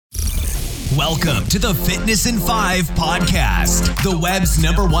Welcome to the Fitness in 5 podcast, the web's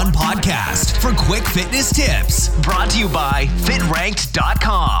 #1 podcast for quick fitness tips. Brought to you by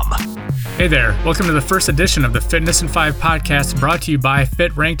FitRanked.com. Hey there, welcome to the first edition of the Fitness in 5 podcast brought to you by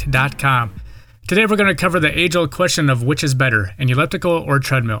FitRanked.com. Today we're going to cover the age-old question of which is better, an elliptical or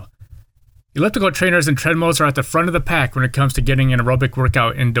treadmill. Elliptical trainers and treadmills are at the front of the pack when it comes to getting an aerobic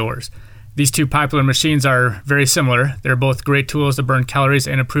workout indoors. These two popular machines are very similar. They're both great tools to burn calories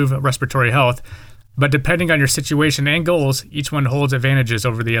and improve respiratory health, but depending on your situation and goals, each one holds advantages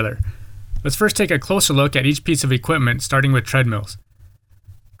over the other. Let's first take a closer look at each piece of equipment, starting with treadmills.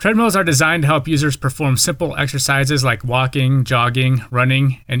 Treadmills are designed to help users perform simple exercises like walking, jogging,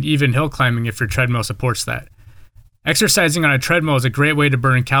 running, and even hill climbing if your treadmill supports that. Exercising on a treadmill is a great way to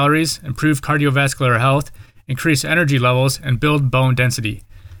burn calories, improve cardiovascular health, increase energy levels, and build bone density.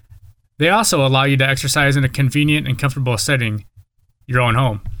 They also allow you to exercise in a convenient and comfortable setting, your own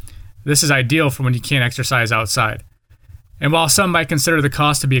home. This is ideal for when you can't exercise outside. And while some might consider the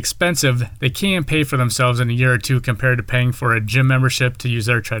cost to be expensive, they can pay for themselves in a year or two compared to paying for a gym membership to use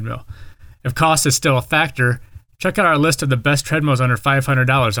their treadmill. If cost is still a factor, check out our list of the best treadmills under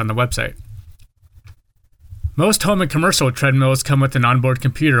 $500 on the website. Most home and commercial treadmills come with an onboard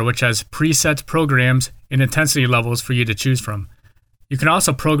computer which has preset programs and intensity levels for you to choose from. You can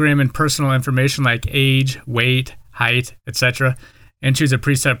also program in personal information like age, weight, height, etc., and choose a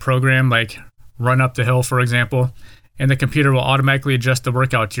preset program like run up the hill, for example, and the computer will automatically adjust the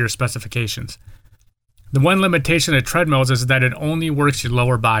workout to your specifications. The one limitation of treadmills is that it only works your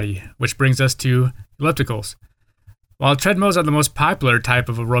lower body, which brings us to ellipticals. While treadmills are the most popular type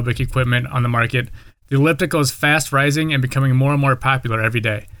of aerobic equipment on the market, the elliptical is fast rising and becoming more and more popular every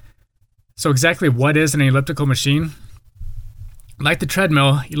day. So exactly what is an elliptical machine? Like the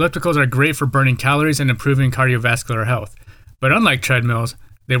treadmill, ellipticals are great for burning calories and improving cardiovascular health. But unlike treadmills,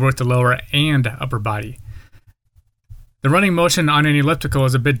 they work the lower and upper body. The running motion on an elliptical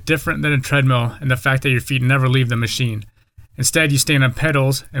is a bit different than a treadmill in the fact that your feet never leave the machine. Instead, you stand on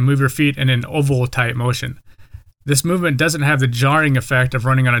pedals and move your feet in an oval-type motion. This movement doesn't have the jarring effect of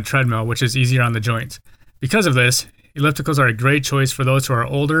running on a treadmill, which is easier on the joints. Because of this, ellipticals are a great choice for those who are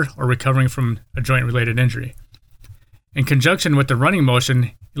older or recovering from a joint-related injury. In conjunction with the running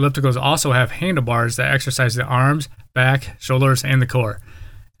motion, ellipticals also have handlebars that exercise the arms, back, shoulders, and the core.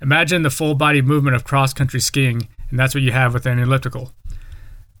 Imagine the full body movement of cross-country skiing, and that's what you have with an elliptical.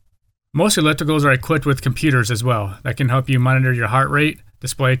 Most ellipticals are equipped with computers as well that can help you monitor your heart rate,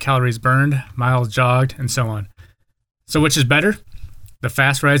 display calories burned, miles jogged, and so on. So which is better? The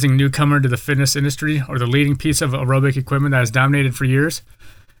fast-rising newcomer to the fitness industry or the leading piece of aerobic equipment that has dominated for years?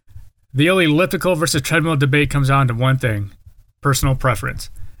 The old elliptical versus treadmill debate comes down to one thing: personal preference.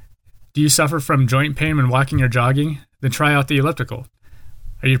 Do you suffer from joint pain when walking or jogging? Then try out the elliptical.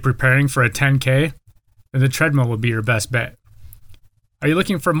 Are you preparing for a 10K? Then the treadmill will be your best bet. Are you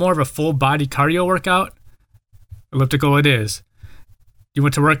looking for more of a full body cardio workout? Elliptical it is. Do you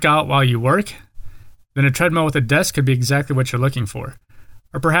want to work out while you work? Then a treadmill with a desk could be exactly what you're looking for.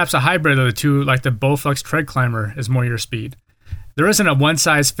 Or perhaps a hybrid of the two like the Bowflex Tread Climber is more your speed. There isn't a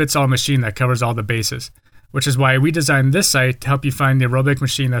one-size-fits-all machine that covers all the bases, which is why we designed this site to help you find the aerobic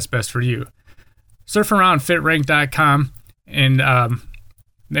machine that's best for you. Surf around FitRank.com and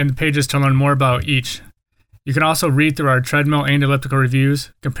the pages to learn more about each. You can also read through our treadmill and elliptical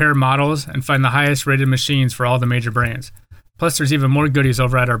reviews, compare models, and find the highest-rated machines for all the major brands. Plus, there's even more goodies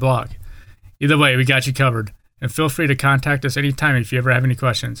over at our blog. Either way, we got you covered, and feel free to contact us anytime if you ever have any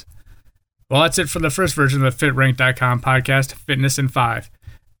questions. Well, that's it for the first version of the FitRank.com podcast, Fitness in 5.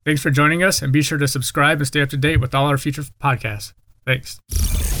 Thanks for joining us, and be sure to subscribe and stay up to date with all our future podcasts. Thanks.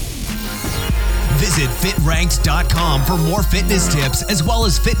 Visit FitRanked.com for more fitness tips as well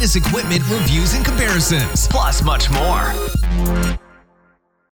as fitness equipment reviews and comparisons, plus much more.